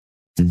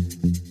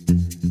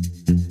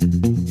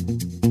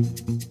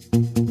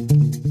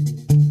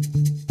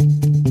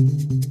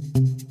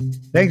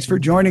Thanks for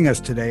joining us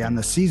today on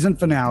the season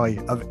finale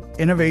of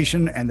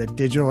Innovation and the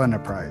Digital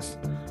Enterprise.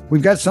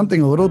 We've got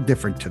something a little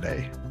different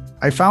today.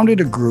 I founded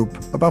a group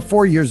about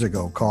 4 years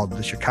ago called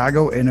the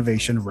Chicago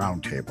Innovation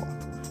Roundtable.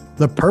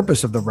 The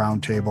purpose of the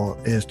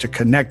Roundtable is to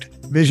connect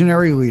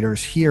visionary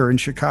leaders here in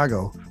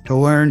Chicago to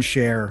learn,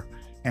 share,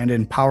 and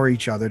empower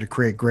each other to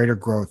create greater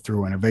growth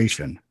through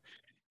innovation.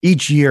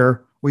 Each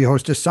year, we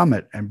host a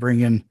summit and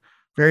bring in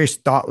various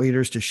thought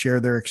leaders to share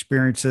their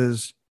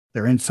experiences,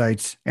 their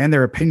insights, and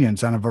their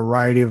opinions on a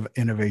variety of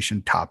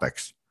innovation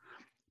topics.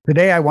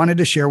 Today, I wanted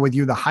to share with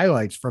you the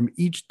highlights from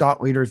each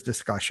thought leader's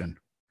discussion.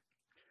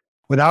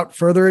 Without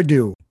further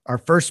ado, our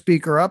first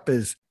speaker up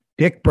is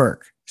Dick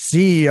Burke,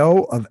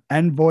 CEO of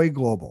Envoy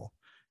Global.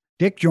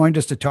 Dick joined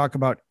us to talk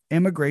about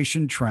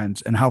immigration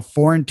trends and how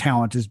foreign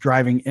talent is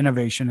driving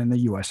innovation in the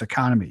U.S.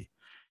 economy.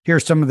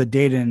 Here's some of the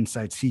data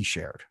insights he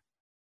shared.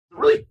 The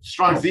really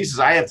strong thesis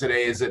I have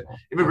today is that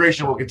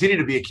immigration will continue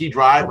to be a key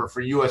driver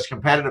for U.S.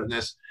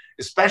 competitiveness,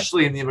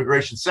 especially in the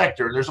immigration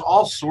sector. And there's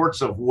all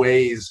sorts of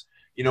ways,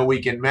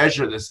 we can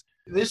measure this.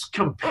 This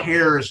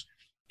compares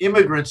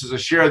immigrants as a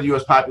share of the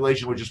U.S.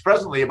 population, which is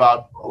presently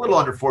about a little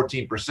under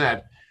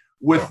 14%,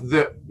 with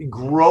the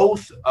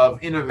growth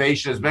of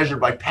innovation as measured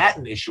by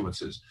patent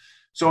issuances.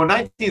 So in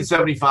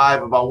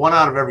 1975, about 1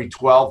 out of every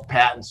 12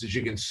 patents, as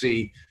you can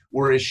see,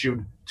 were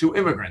issued to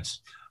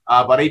immigrants,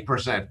 about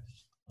 8%.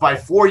 By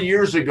 4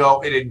 years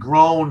ago, it had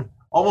grown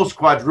almost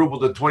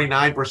quadrupled to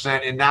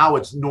 29%, and now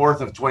it's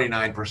north of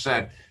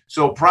 29%.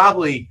 So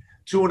probably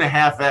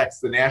 2.5x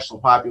the national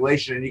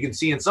population. And you can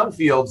see in some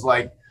fields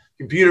like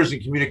computers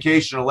and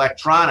communication,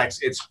 electronics,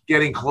 it's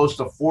getting close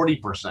to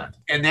 40%.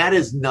 And that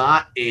is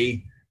not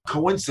a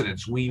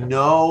coincidence. We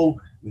know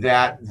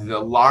that the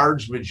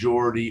large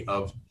majority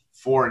of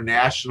foreign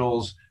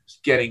nationals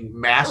getting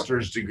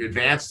master's degree,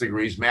 advanced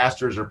degrees,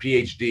 master's or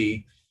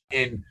PhD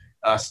in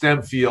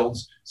STEM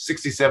fields,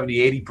 60,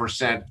 70,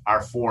 80%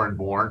 are foreign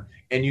born.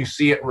 And you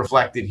see it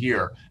reflected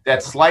here.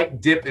 That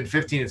slight dip in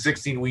 15 and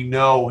 16, we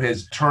know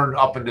has turned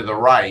up and to the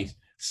right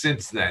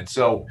since then.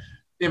 So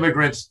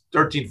immigrants,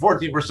 13,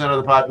 14% of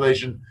the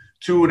population,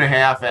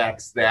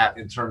 2.5x that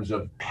in terms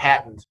of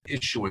patent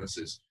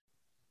issuances.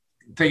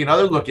 Take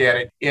another look at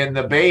it. In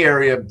the Bay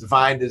Area,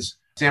 defined as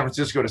San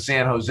Francisco to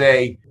San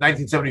Jose,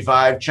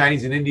 1975,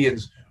 Chinese and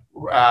Indians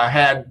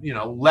had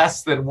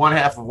less than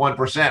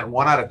 0.5%,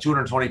 1 out of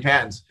 220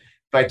 patents.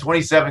 By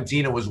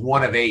 2017, it was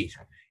 1 of 8.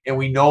 And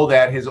we know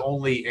that has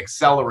only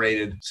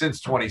accelerated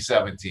since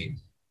 2017.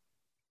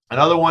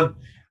 Another one,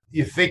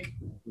 you think,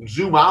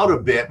 zoom out a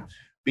bit,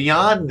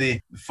 beyond the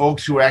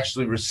folks who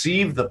actually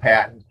receive the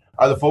patent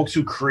are the folks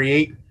who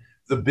create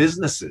the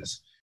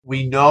businesses.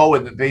 We know,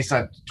 and based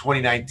on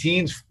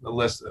 2019's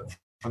list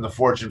from the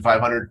Fortune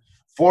 500,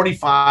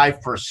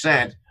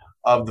 45%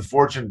 of the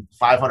Fortune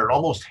 500,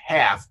 almost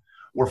half,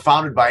 were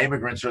founded by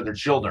immigrants or their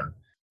children.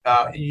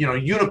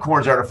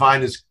 Unicorns are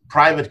defined as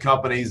private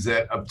companies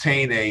that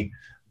obtain a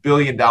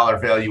billion-dollar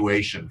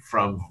valuation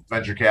from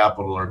venture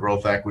capital or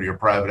growth equity or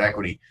private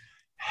equity.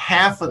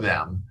 Half of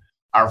them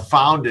are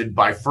founded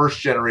by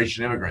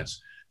first-generation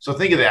immigrants. So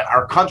think of that.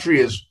 Our country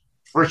is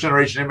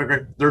first-generation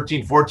immigrant,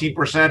 13,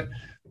 14%.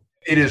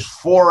 It is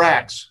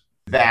 4x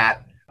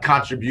that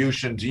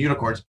contribution to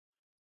unicorns.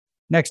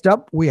 Next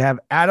up, we have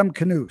Adam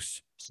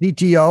Knus,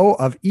 CTO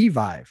of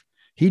eVive.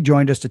 He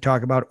joined us to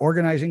talk about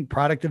organizing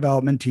product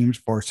development teams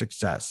for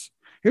success.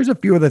 Here's a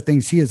few of the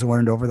things he has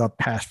learned over the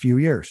past few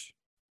years.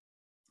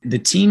 The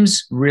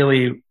teams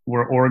really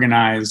were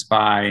organized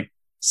by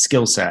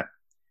skill set.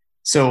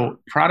 So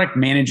product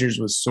managers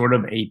was sort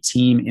of a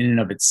team in and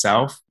of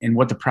itself. And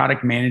what the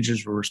product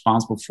managers were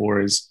responsible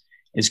for is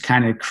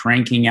kind of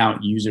cranking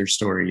out user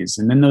stories.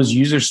 And then those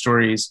user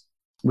stories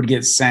would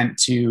get sent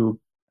to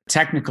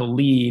technical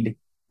lead,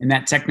 and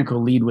that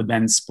technical lead would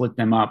then split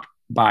them up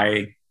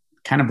by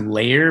kind of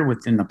layer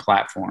within the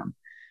platform.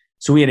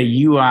 So we had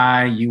a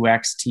UI,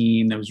 UX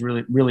team that was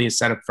really a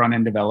set of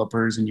front-end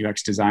developers and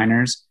UX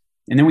designers.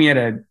 And then we had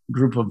a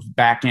group of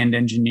back-end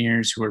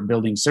engineers who were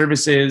building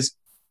services.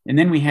 And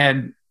then we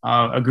had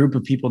a group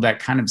of people that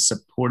kind of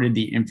supported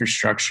the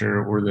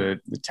infrastructure or the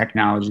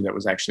technology that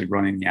was actually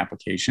running the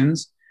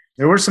applications.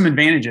 There were some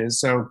advantages.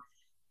 So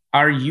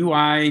our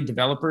UI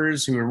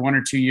developers who were 1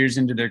 or 2 years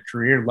into their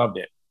career loved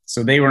it.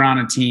 So they were on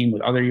a team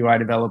with other UI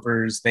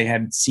developers. They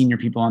had senior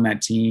people on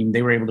that team.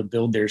 They were able to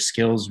build their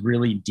skills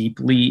really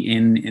deeply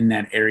in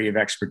that area of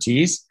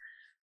expertise.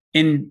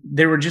 And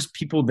there were just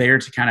people there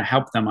to kind of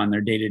help them on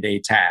their day-to-day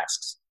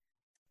tasks.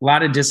 A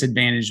lot of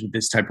disadvantage with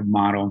this type of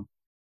model.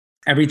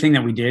 Everything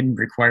that we did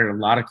required a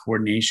lot of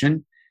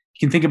coordination. You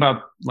can think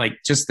about like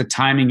just the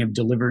timing of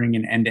delivering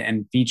an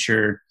end-to-end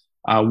feature.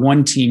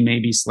 One team may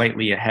be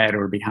slightly ahead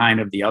or behind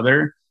of the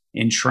other,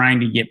 and trying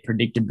to get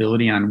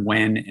predictability on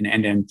when an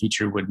end-to-end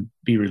feature would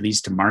be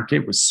released to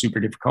market was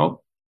super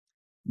difficult.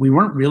 We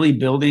weren't really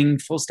building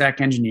full stack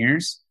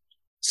engineers.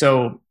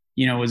 So,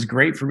 it was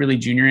great for really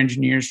junior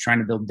engineers trying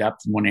to build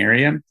depth in one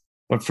area.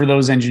 But for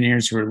those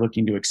engineers who are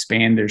looking to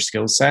expand their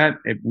skill set,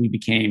 we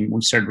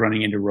started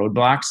running into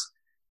roadblocks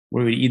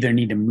where we either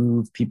need to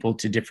move people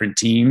to different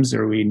teams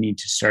or we need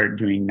to start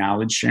doing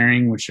knowledge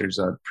sharing, which there's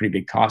a pretty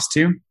big cost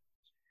to.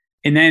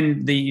 And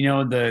then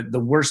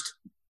the worst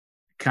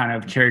kind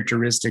of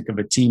characteristic of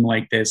a team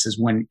like this is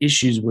when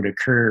issues would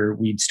occur,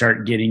 we'd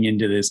start getting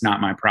into this not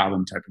my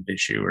problem type of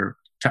issue, or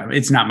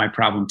it's not my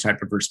problem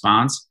type of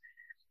response.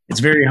 It's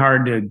very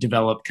hard to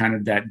develop kind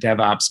of that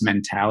DevOps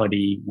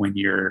mentality when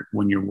you're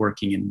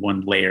working in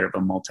one layer of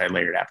a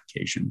multi-layered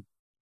application.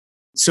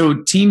 So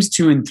teams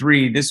 2 and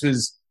 3, this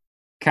was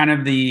kind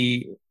of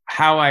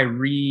how I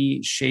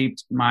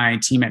reshaped my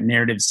team at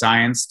Narrative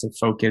Science to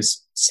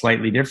focus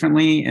slightly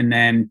differently. And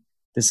then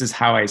this is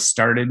how I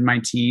started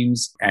my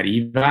teams at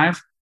eVive.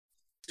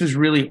 This was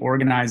really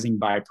organizing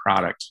by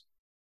product.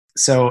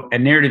 So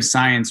at Narrative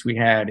Science, we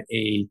had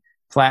a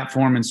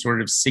platform and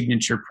sort of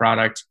signature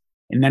product.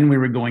 And then we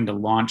were going to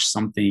launch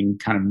something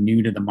kind of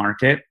new to the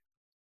market.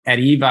 At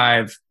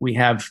eVive, we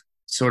have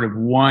sort of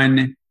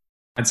one,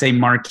 I'd say,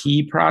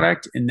 marquee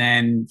product, and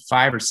then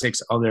 5 or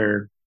 6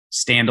 other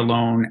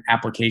standalone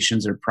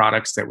applications or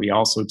products that we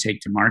also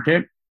take to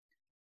market.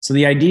 So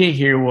the idea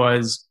here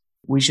was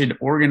we should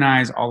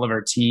organize all of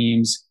our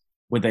teams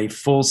with a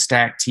full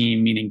stack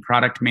team, meaning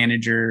product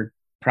manager,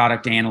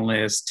 product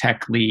analyst,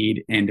 tech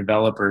lead, and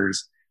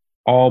developers,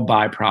 all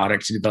by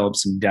product to develop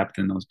some depth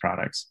in those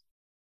products.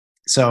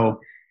 So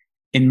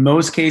in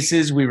most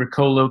cases, we were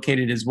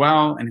co-located as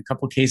well. In a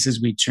couple of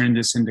cases, we turned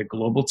this into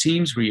global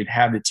teams where you'd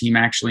have the team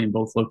actually in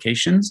both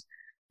locations,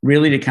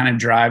 really to kind of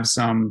drive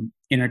some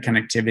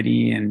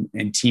interconnectivity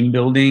and team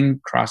building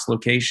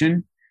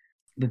cross-location.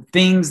 The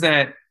things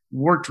that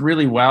worked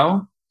really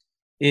well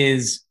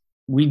is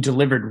we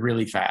delivered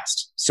really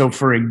fast. So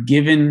for a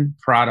given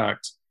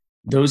product,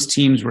 those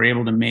teams were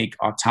able to make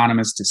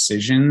autonomous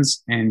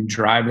decisions and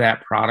drive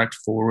that product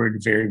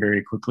forward very,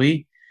 very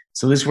quickly.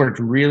 So this worked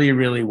really,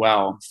 really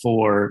well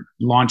for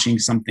launching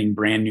something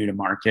brand new to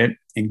market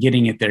and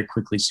getting it there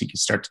quickly so you could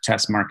start to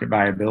test market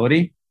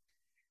viability.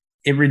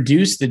 It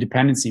reduced the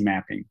dependency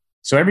mapping.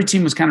 So every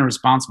team was kind of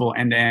responsible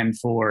end-to-end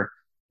for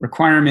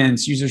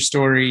requirements, user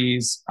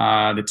stories,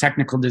 the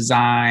technical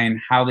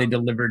design, how they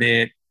delivered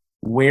it,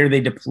 where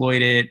they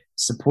deployed it,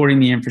 supporting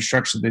the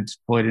infrastructure they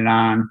deployed it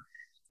on,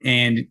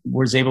 and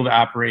was able to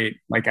operate,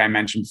 like I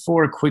mentioned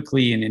before,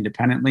 quickly and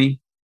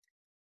independently.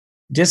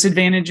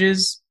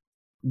 Disadvantages,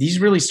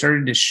 these really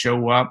started to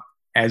show up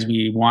as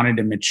we wanted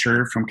to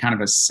mature from kind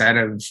of a set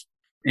of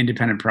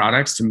independent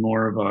products to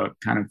more of a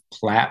kind of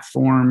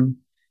platform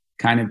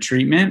kind of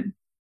treatment.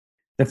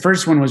 The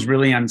first one was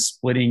really on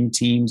splitting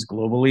teams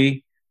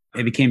globally.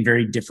 It became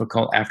very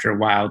difficult after a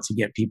while to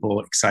get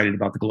people excited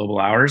about the global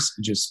hours.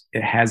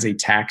 It has a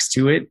tax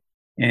to it,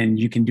 and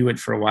you can do it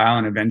for a while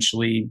and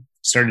eventually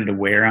started to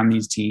wear on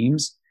these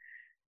teams.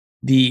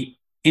 The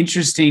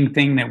interesting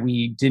thing that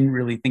we didn't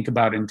really think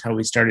about until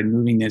we started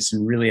moving this,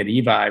 and really at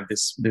eVive,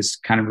 this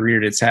kind of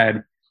reared its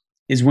head,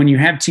 is when you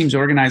have teams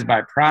organized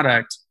by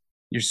product,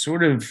 you're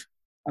sort of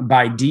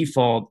by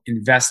default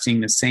investing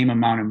the same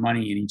amount of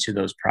money in each of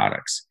those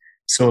products.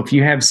 So if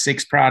you have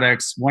 6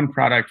 products, one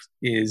product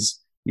is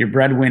your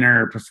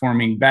breadwinner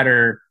performing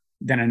better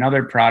than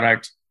another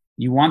product,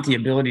 you want the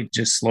ability to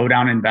just slow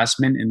down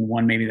investment in the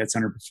one maybe that's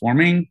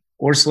underperforming,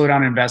 or slow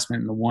down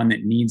investment in the one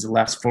that needs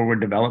less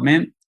forward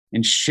development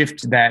and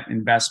shift that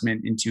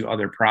investment into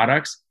other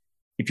products.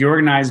 If you're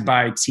organized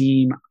by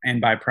team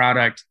and by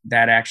product,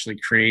 that actually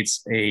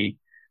creates a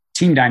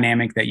team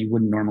dynamic that you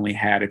wouldn't normally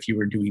have if you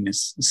were doing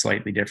this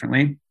slightly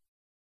differently.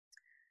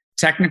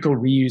 Technical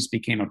reuse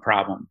became a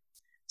problem.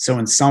 So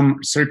in some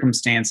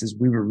circumstances,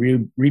 we were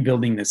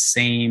rebuilding the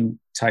same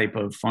type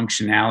of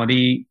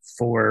functionality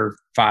 4 or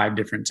 5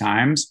 different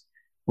times,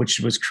 which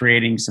was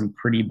creating some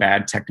pretty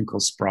bad technical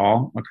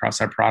sprawl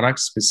across our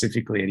products,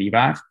 specifically at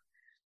eVive.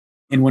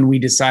 And when we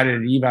decided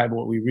at eVive,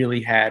 what we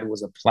really had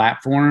was a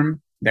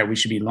platform that we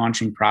should be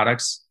launching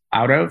products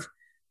out of.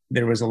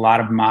 There was a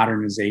lot of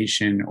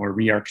modernization or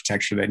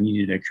re-architecture that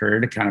needed to occur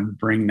to kind of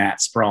bring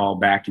that sprawl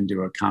back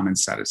into a common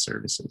set of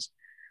services.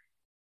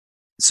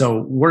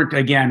 So worked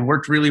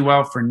really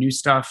well for new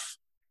stuff,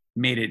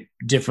 made it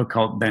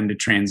difficult then to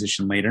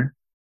transition later.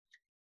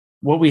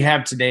 What we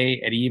have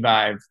today at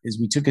eVive is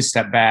we took a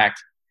step back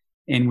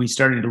and we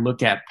started to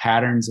look at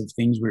patterns of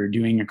things we were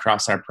doing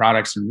across our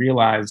products and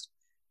realized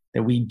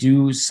that we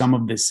do some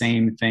of the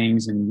same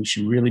things, and we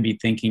should really be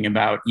thinking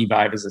about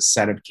eVive as a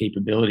set of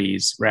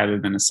capabilities rather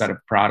than a set of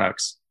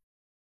products.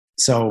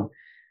 So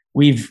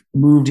we've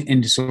moved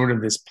into sort of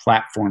this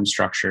platform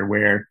structure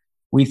where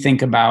we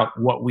think about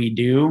what we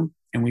do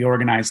and we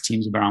organize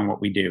teams around what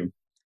we do.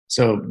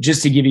 So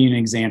just to give you an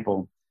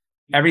example,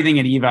 everything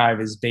at eVive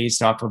is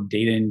based off of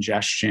data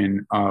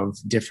ingestion of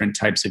different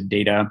types of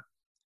data,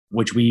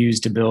 which we use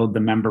to build the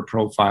member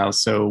profile.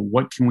 So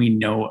what can we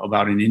know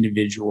about an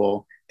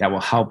individual that will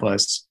help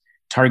us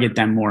target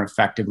them more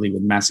effectively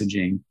with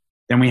messaging?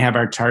 Then we have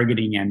our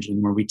targeting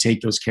engine where we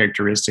take those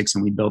characteristics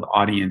and we build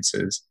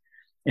audiences.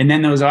 And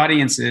then those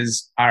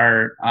audiences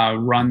are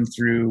run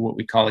through what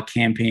we call a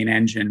campaign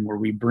engine, where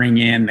we bring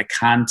in the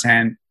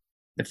content,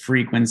 the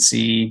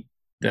frequency,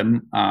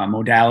 the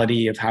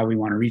modality of how we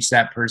want to reach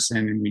that person,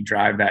 and we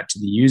drive that to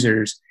the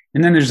users.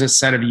 And then there's a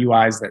set of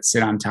UIs that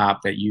sit on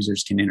top that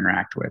users can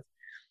interact with.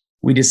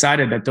 We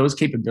decided that those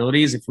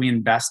capabilities, if we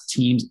invest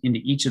teams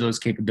into each of those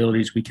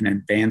capabilities, we can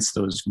advance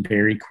those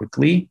very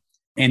quickly,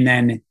 and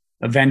then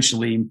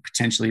eventually,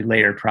 potentially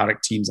layer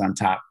product teams on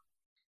top.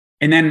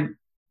 And then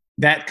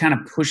that kind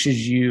of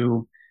pushes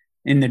you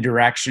in the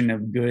direction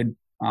of good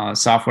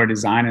software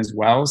design as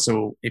well.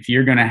 So if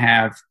you're going to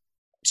have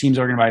teams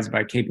organized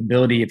by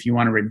capability, if you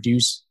want to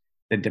reduce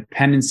the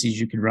dependencies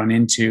you could run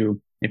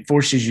into, it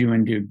forces you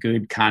into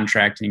good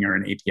contracting or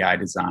an API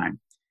design,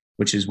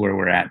 which is where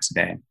we're at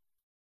today.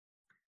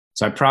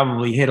 So I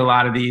probably hit a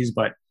lot of these,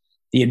 but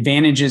the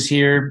advantages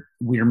here,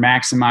 we're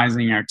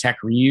maximizing our tech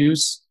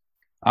reuse.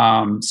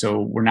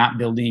 So we're not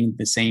building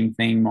the same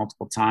thing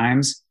multiple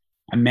times.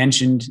 I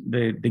mentioned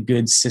the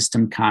good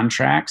system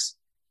contracts.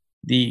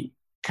 The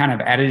kind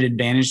of added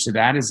advantage to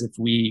that is if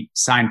we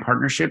sign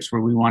partnerships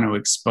where we want to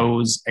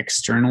expose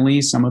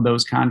externally some of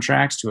those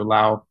contracts to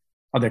allow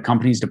other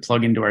companies to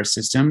plug into our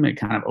system, it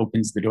kind of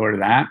opens the door to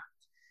that.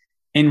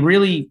 And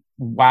really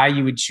why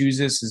you would choose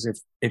this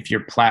is if your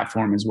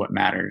platform is what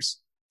matters.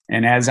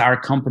 And as our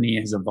company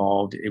has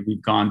evolved,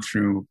 we've gone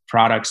through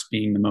products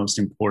being the most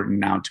important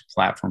now to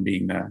platform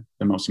being the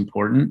most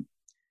important.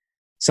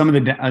 Some of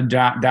the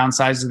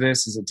downsides of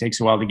this is it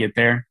takes a while to get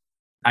there.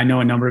 I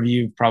know a number of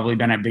you have probably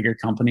been at bigger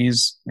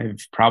companies, have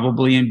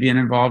probably been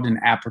involved in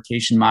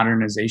application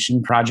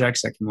modernization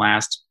projects that can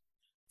last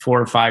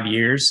 4 or 5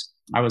 years.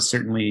 I was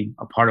certainly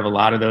a part of a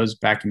lot of those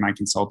back in my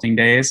consulting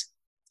days.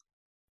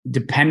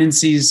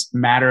 Dependencies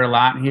matter a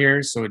lot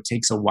here, so it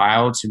takes a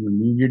while to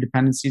remove your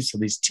dependencies so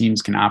these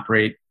teams can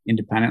operate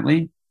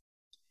independently.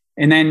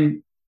 And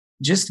then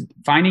just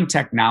finding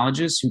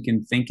technologists who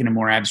can think in a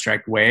more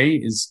abstract way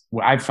is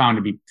what I've found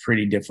to be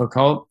pretty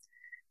difficult.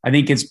 I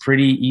think it's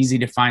pretty easy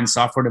to find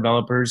software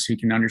developers who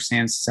can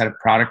understand a set of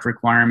product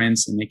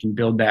requirements and they can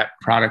build that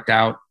product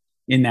out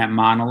in that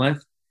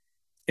monolith.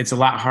 It's a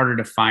lot harder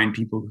to find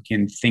people who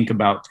can think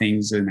about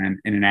things in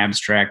an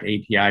abstract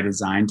API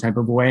design type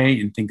of way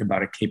and think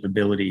about a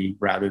capability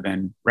rather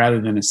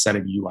than a set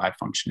of UI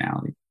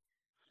functionality.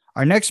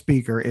 Our next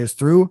speaker is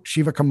Dhruv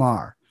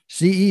Shivakumar,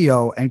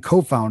 CEO and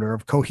co-founder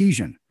of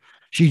Cohesion.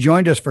 She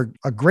joined us for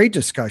a great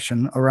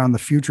discussion around the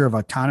future of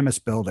autonomous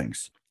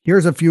buildings.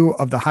 Here's a few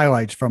of the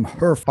highlights from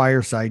her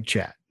fireside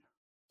chat.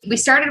 We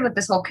started with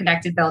this whole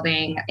connected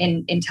building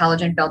and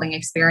intelligent building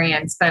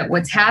experience, but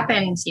what's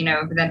happened,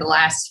 within the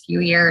last few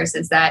years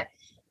is that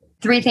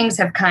 3 things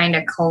have kind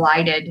of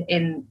collided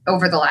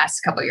over the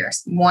last couple of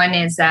years. One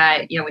is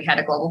that, we had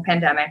a global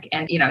pandemic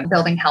and,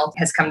 building health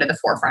has come to the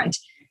forefront.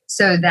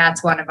 So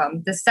that's one of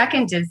them. The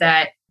second is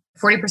that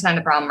 40% of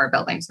the problem are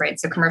buildings, right?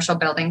 So commercial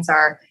buildings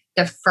are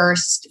the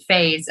first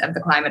phase of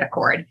the climate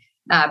accord,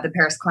 the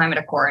Paris Climate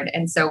Accord.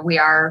 And so we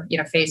are,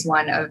 phase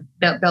 1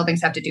 of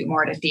buildings have to do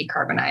more to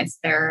decarbonize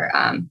their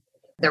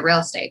real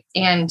estate.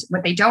 And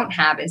what they don't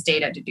have is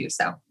data to do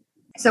so.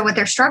 So what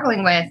they're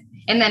struggling with,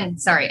 and then,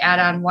 add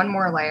on one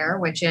more layer,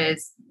 which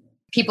is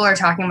people are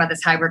talking about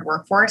this hybrid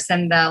workforce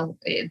and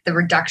the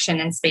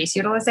reduction in space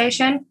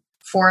utilization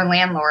for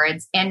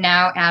landlords, and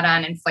now add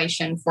on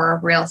inflation for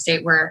real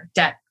estate where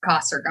debt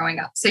costs are going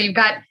up. So you've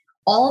got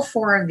all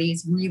 4 of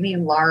these really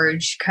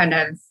large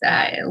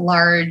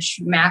large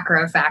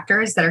macro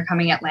factors that are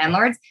coming at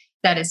landlords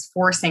that is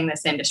forcing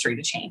this industry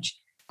to change.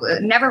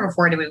 Never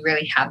before did we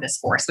really have this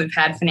force. We've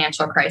had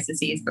financial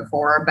crises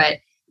before, but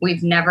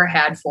we've never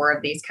had 4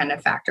 of these kind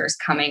of factors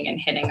coming and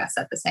hitting us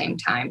at the same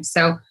time.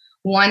 So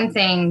one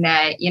thing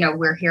that,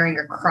 we're hearing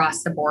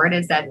across the board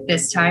is that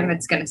this time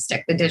it's going to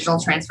stick. The digital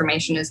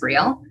transformation is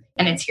real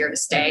and it's here to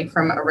stay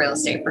from a real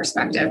estate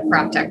perspective,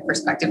 prop tech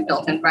perspective,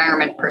 built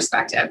environment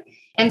perspective.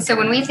 And so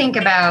when we think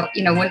about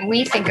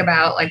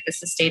like the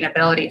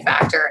sustainability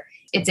factor,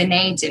 it's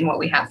innate in what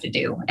we have to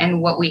do.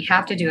 And what we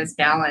have to do is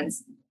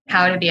balance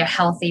how to be a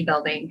healthy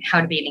building,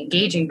 how to be an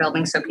engaging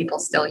building so people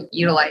still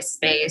utilize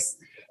space,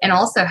 and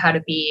also how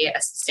to be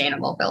a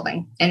sustainable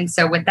building. And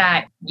so with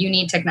that, you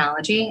need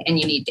technology and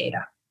you need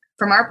data.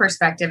 From our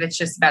perspective, it's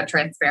just about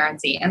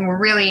transparency. And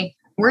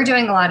we're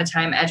doing a lot of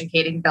time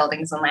educating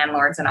buildings and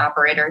landlords and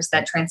operators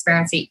that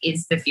transparency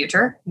is the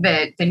future.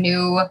 The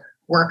new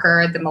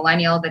worker, the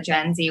millennial, the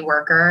Gen Z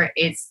worker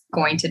is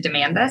going to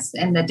demand this.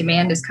 And the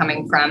demand is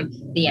coming from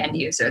the end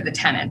user, the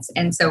tenants.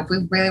 And so if we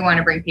really want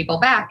to bring people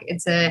back,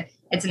 it's an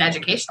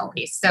educational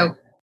piece. So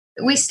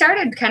we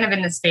started kind of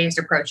in this phased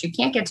approach. You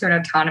can't get to an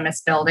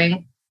autonomous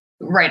building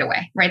right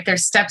away, right?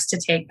 There's steps to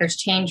take. There's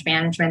change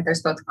management.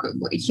 There's both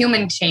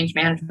human change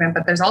management,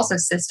 but there's also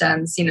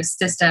systems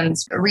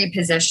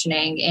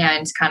repositioning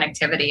and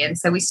connectivity. And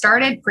so we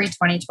started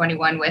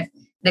pre-2021 with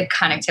the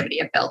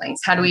connectivity of buildings.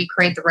 How do we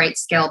create the right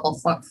scalable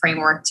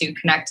framework to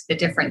connect the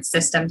different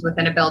systems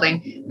within a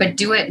building, but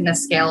do it in a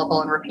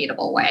scalable and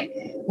repeatable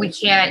way? We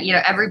can't,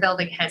 every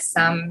building has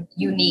some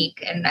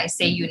unique, and I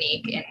say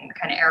unique in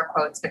kind of air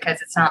quotes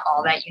because it's not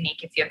all that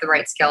unique if you have the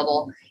right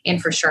scalable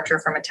infrastructure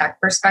from a tech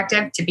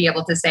perspective to be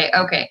able to say,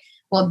 okay,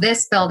 well,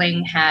 this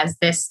building has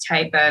this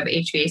type of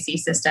HVAC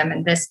system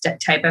and this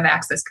type of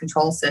access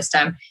control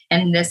system.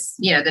 And this,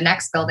 the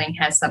next building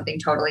has something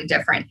totally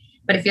different.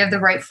 But if you have the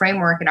right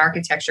framework and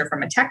architecture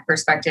from a tech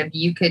perspective,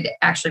 you could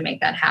actually make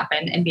that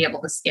happen and be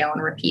able to scale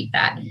and repeat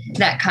that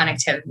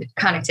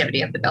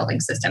connectivity of the building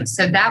system.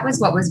 So that was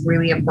what was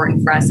really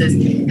important for us,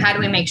 is how do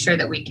we make sure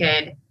that we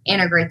could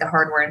integrate the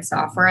hardware and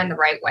software in the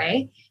right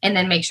way, and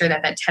then make sure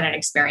that that tenant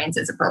experience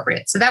is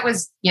appropriate. So that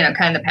was,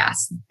 kind of the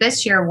past.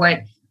 This year,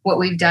 what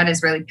we've done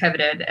is really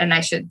pivoted, and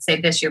I should say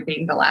this year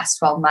being the last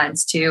 12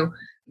 months, to,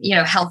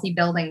 healthy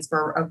buildings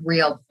were a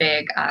real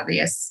big,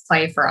 obvious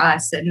play for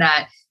us, in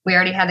that we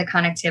already had the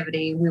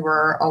connectivity. We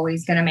were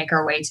always going to make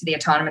our way to the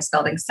autonomous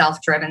building,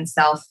 self-driven,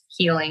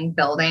 self-healing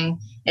building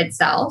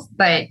itself.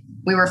 But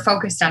we were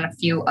focused on a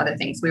few other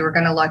things. We were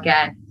going to look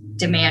at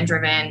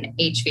demand-driven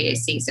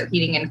HVAC, so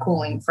heating and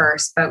cooling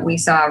first, but we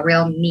saw a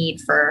real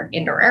need for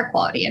indoor air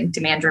quality and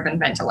demand-driven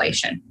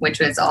ventilation, which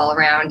was all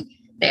around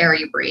the air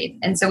you breathe.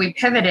 And so we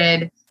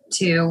pivoted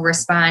to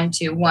respond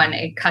to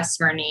a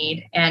customer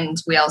need. And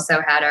we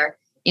also had our,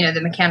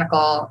 the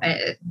mechanical,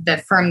 the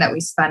firm that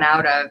we spun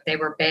out of, they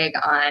were big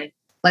on,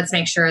 let's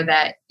make sure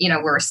that,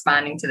 we're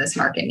responding to this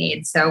market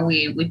need. So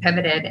we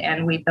pivoted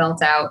and we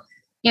built out,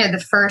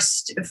 the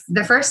first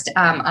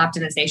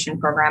optimization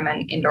program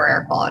in indoor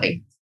air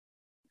quality.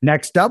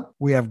 Next up,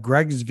 we have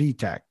Greg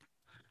Zvitek,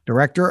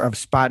 director of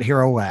Spot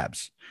Hero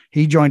Labs.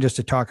 He joined us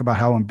to talk about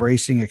how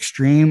embracing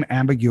extreme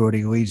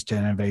ambiguity leads to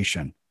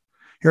innovation.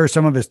 Here are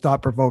some of his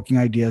thought-provoking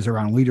ideas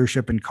around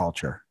leadership and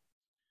culture.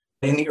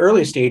 In the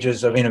early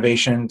stages of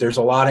innovation, there's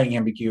a lot of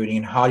ambiguity,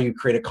 and how do you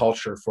create a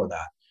culture for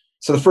that?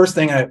 So the first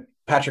thing that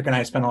Patrick and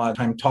I spend a lot of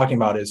time talking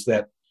about is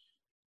that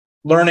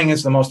learning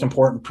is the most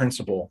important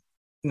principle,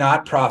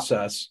 not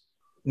process,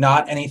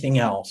 not anything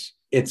else.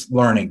 It's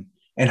learning.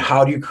 And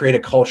how do you create a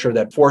culture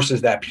that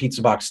forces that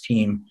pizza box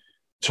team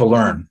to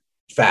learn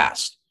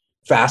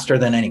faster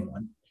than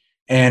anyone?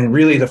 And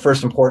really the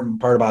first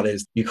important part about it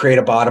is you create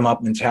a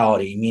bottom-up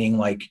mentality, meaning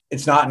like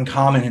it's not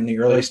uncommon in the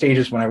early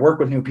stages when I work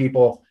with new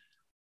people.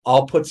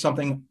 I'll put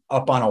something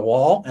up on a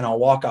wall and I'll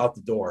walk out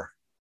the door,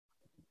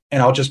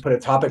 and I'll just put a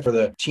topic for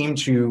the team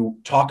to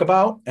talk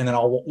about. And then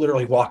I'll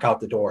literally walk out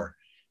the door,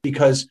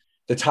 because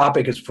the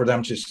topic is for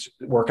them to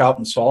work out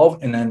and solve.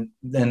 And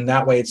then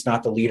that way it's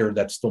not the leader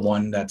that's the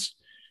one that's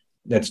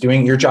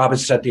doing. Your job is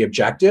to set the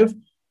objective,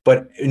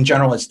 but in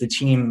general, it's the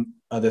team,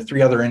 the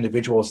three other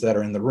individuals that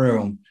are in the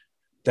room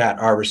that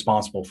are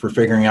responsible for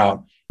figuring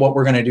out what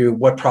we're going to do,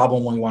 what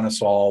problem we want to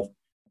solve,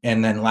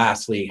 and then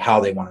lastly, how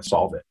they want to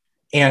solve it.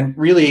 And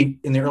really,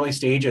 in the early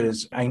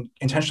stages, I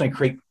intentionally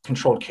create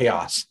controlled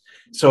chaos.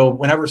 So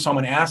whenever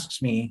someone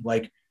asks me,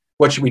 like,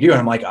 what should we do? And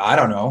I'm like, I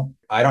don't know.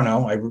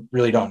 I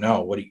really don't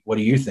know. What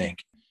do you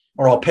think?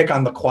 Or I'll pick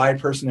on the quiet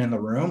person in the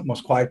room,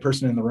 most quiet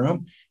person in the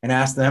room, and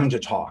ask them to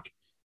talk.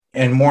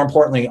 And more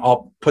importantly,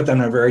 I'll put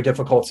them in a very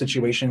difficult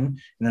situation,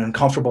 in an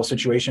uncomfortable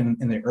situation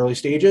in the early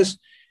stages.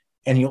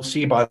 And you'll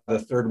see by the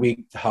third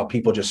week how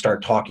people just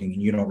start talking,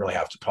 and you don't really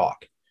have to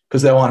talk,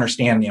 because they'll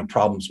understand the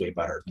problems way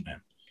better than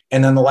them.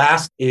 And then the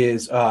last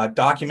is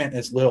document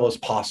as little as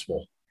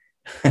possible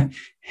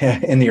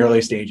in the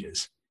early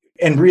stages.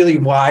 And really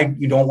why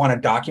you don't want to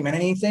document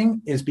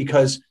anything is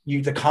because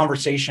the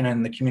conversation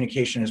and the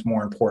communication is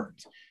more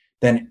important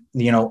than,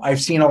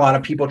 I've seen a lot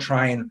of people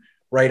try and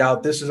write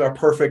out, this is our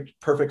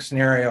perfect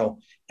scenario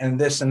and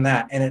this and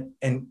that.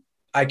 And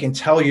I can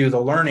tell you the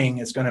learning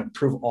is going to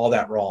prove all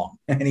that wrong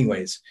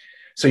anyways.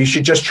 So you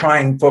should just try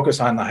and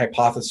focus on the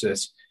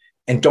hypothesis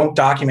and don't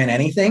document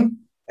anything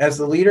as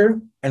the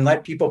leader, and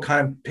let people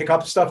kind of pick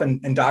up stuff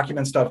and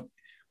document stuff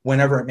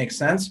whenever it makes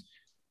sense.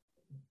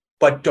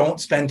 But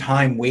don't spend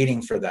time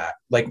waiting for that.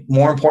 Like,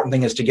 more important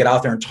thing is to get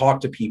out there and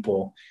talk to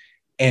people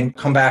and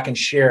come back and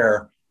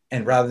share,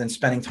 and rather than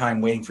spending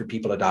time waiting for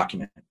people to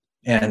document.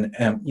 And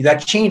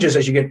that changes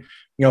as you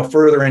get,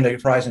 further into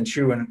Horizon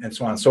 2 and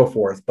so on and so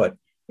forth. But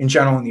in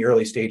general, in the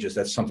early stages,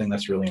 that's something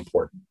that's really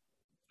important.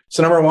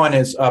 So number one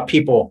is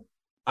people.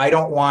 I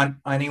don't want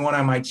anyone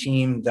on my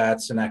team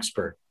that's an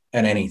expert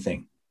at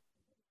anything.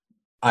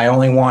 I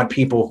only want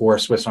people who are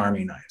Swiss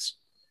Army knives.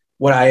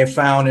 What I have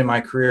found in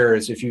my career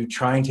is if you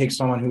try and take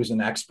someone who's an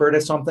expert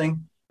at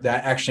something,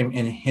 that actually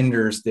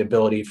hinders the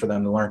ability for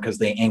them to learn, because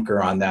they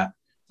anchor on that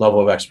level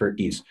of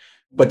expertise.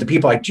 But the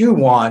people I do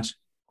want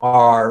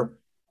are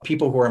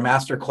people who are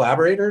master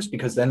collaborators,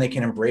 because then they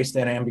can embrace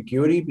that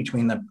ambiguity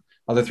between the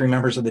other three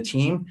members of the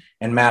team,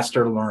 and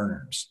master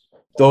learners.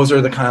 Those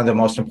are the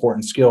most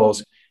important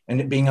skills.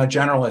 And being a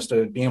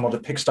generalist, being able to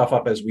pick stuff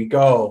up as we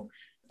go,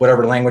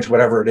 whatever language,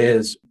 whatever it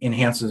is,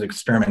 enhances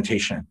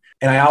experimentation.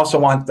 And I also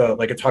want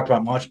like I talked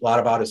about a lot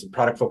about is the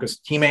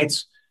product-focused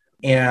teammates,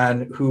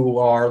 and who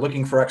are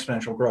looking for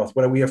exponential growth.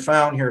 What we have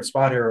found here at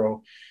Spot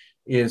Hero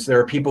is there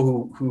are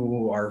people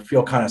who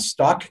feel kind of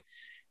stuck.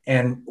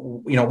 And,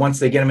 once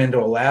they get them into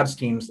a labs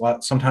teams,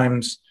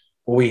 sometimes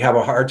what we have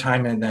a hard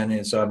time in then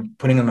is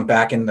putting them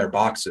back in their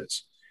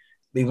boxes.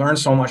 They learn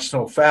so much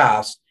so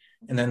fast,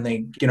 and then they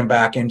get them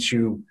back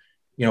into,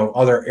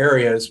 other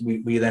areas.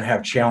 We then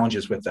have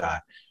challenges with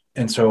that.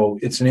 And so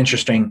it's an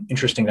interesting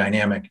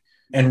dynamic.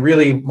 And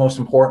really, most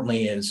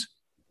importantly, is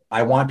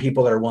I want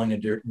people that are willing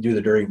to do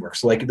the dirty work.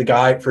 So like the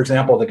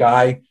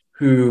guy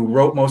who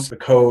wrote most of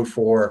the code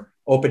for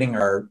opening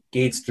our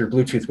gates through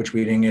Bluetooth, which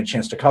we didn't get a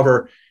chance to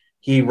cover,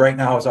 he right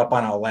now is up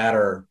on a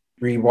ladder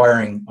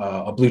rewiring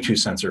a Bluetooth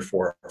sensor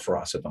for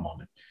us at the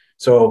moment.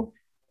 So,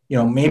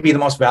 maybe the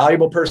most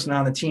valuable person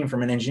on the team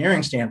from an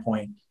engineering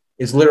standpoint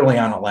is literally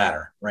on a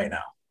ladder right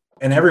now.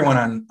 And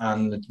everyone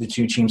on the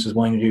two teams is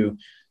willing to do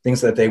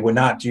things that they would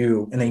not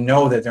do. And they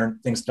know that their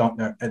things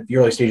at the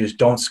early stages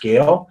don't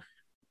scale,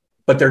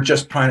 but they're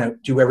just trying to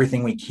do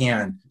everything we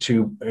can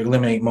to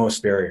eliminate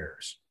most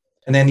barriers.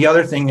 And then the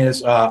other thing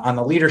is on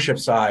the leadership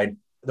side,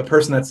 the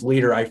person that's the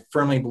leader, I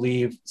firmly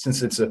believe,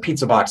 since it's a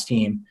pizza box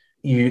team,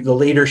 the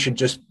leader should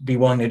just be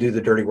willing to do the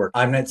dirty work.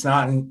 It's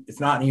not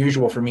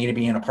unusual for me to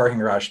be in a parking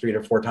garage 3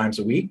 to 4 times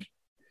a week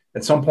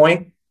at some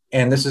point.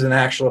 And this is an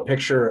actual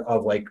picture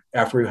of like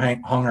after we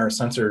hung our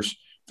sensors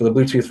for the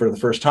Bluetooth for the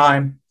first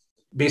time.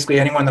 Basically,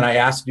 anyone that I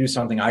ask to do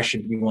something, I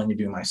should be willing to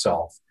do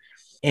myself.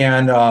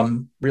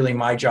 And really,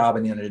 my job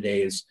at the end of the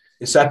day is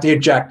set the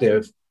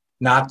objective,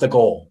 not the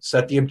goal.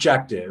 Set the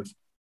objective,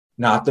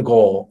 not the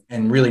goal,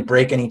 and really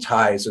break any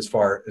ties as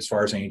far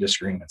as any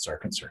disagreements are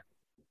concerned.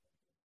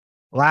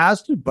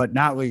 Last but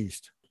not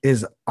least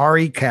is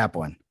Ari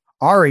Kaplan.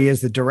 Ari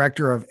is the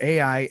director of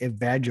AI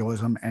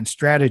evangelism and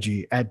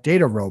strategy at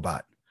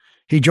DataRobot.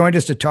 He joined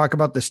us to talk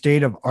about the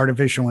state of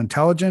artificial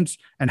intelligence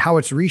and how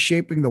it's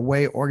reshaping the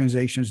way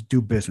organizations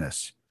do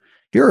business.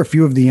 Here are a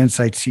few of the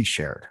insights he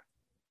shared.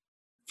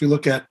 If you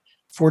look at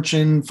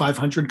Fortune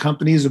 500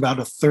 companies, about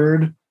a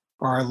third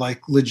are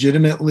like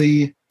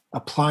legitimately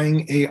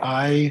applying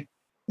AI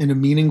in a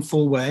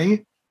meaningful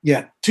way,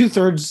 yet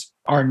 2/3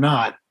 are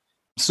not.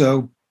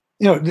 So,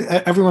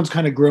 everyone's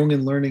kind of growing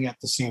and learning at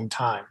the same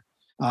time.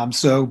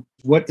 So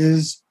what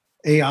is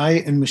AI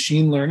and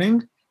machine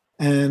learning?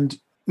 And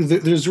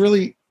there's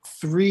really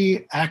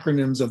 3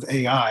 acronyms of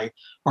AI.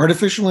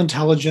 Artificial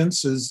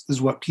intelligence is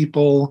what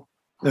people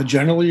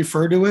generally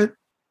refer to it.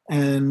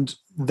 And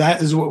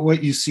that is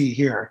what you see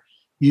here.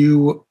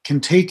 You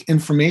can take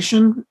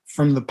information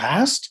from the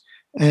past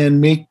and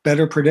make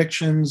better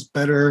predictions,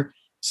 better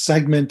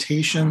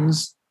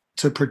segmentations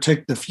to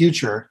predict the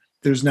future.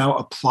 There's now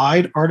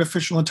applied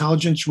artificial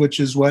intelligence, which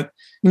is what,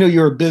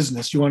 you're a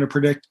business. You want to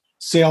predict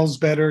sales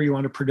better. You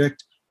want to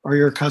predict, are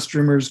your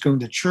customers going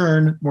to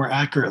churn more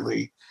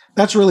accurately?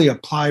 That's really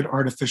applied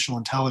artificial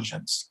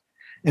intelligence.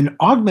 And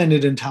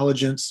augmented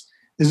intelligence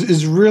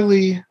is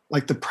really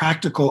like the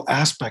practical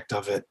aspect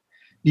of it.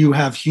 You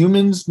have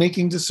humans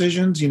making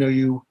decisions,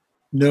 you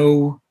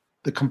know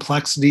the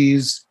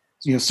complexities.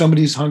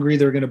 Somebody's hungry,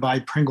 they're going to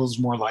buy Pringles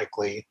more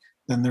likely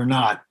than they're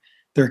not.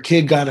 Their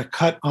kid got a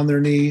cut on their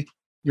knee,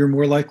 you're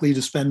more likely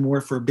to spend more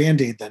for a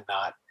Band-Aid than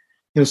not.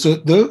 So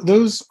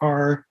those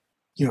are,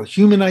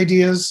 human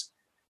ideas,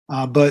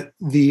 but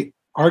the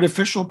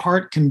artificial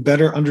part can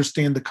better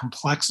understand the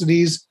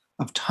complexities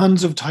of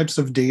tons of types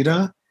of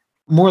data,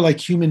 more like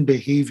human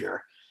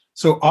behavior.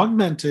 So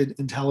augmented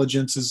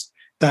intelligence is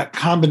that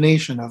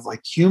combination of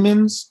like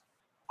humans,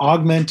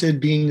 augmented,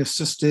 being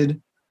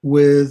assisted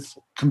with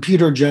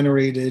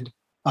computer-generated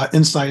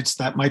insights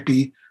that might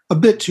be a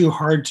bit too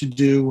hard to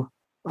do,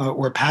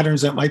 or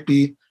patterns that might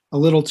be a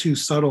little too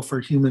subtle for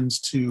humans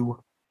to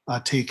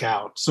take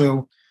out.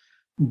 So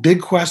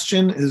big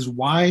question is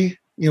why,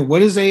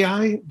 what is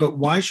AI, but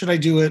why should I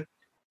do it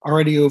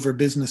already over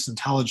business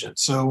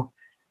intelligence? So,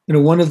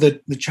 one of the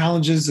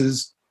challenges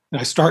is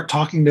I start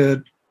talking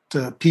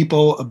to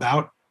people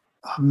about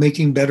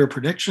making better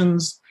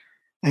predictions,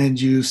 and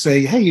you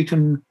say, hey, you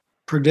can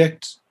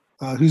predict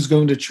who's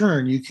going to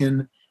churn. You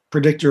can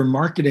predict your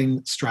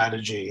marketing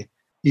strategy.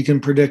 You can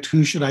predict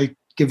who should I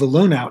give a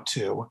loan out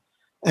to.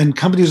 And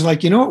companies are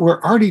like,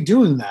 we're already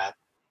doing that.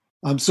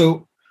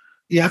 So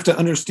you have to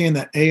understand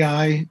that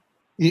AI,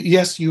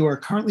 yes, you are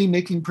currently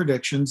making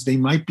predictions. They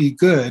might be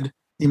good.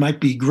 They might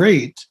be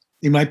great.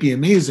 They might be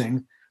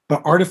amazing.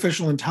 But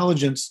artificial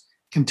intelligence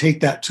can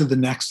take that to the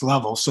next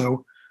level.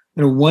 So,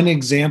 one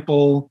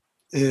example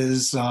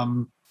is,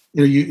 I'm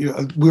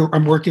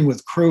working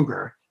with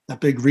Kroger, that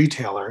big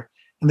retailer,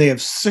 and they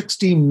have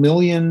 60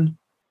 million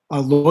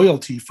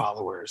loyalty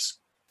followers.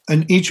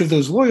 And each of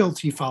those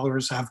loyalty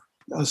followers have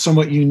a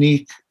somewhat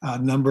unique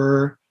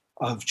number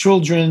of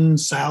children,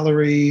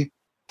 salary,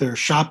 their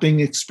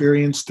shopping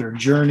experience, their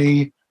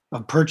journey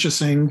of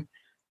purchasing.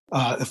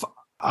 If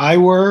I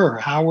were, or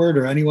Howard,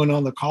 or anyone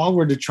on the call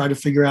were to try to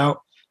figure out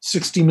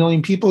 60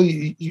 million people,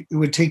 it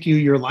would take you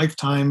your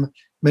lifetime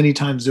many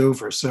times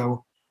over.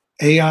 So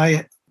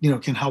AI,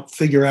 can help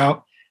figure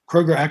out.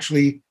 Kroger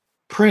actually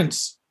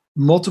prints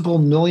multiple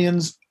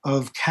millions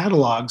of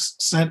catalogs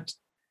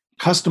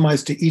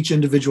customized to each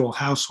individual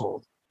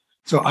household.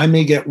 So I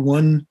may get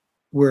one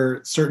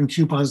where certain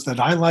coupons that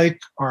I like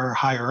are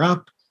higher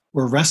up,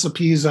 or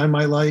recipes I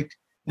might like,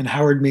 and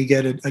Howard may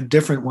get a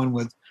different one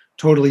with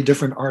totally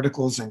different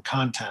articles and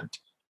content.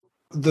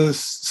 The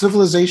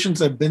civilizations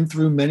have been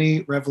through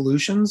many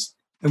revolutions,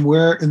 and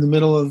we're in the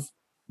middle of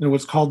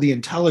what's called the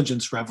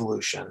intelligence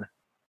revolution.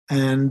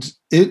 And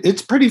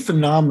it's pretty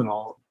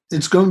phenomenal.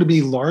 It's going to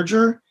be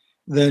larger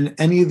than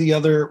any of the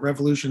other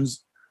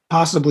revolutions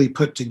possibly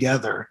put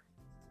together.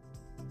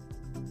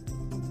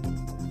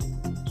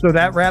 So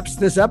that wraps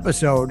this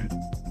episode.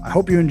 I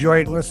hope you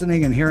enjoyed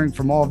listening and hearing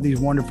from all of these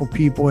wonderful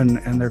people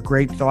and their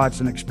great thoughts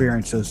and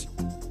experiences.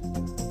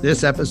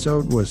 This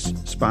episode was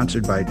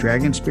sponsored by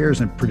Dragon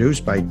Spears and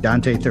produced by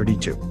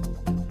Dante32.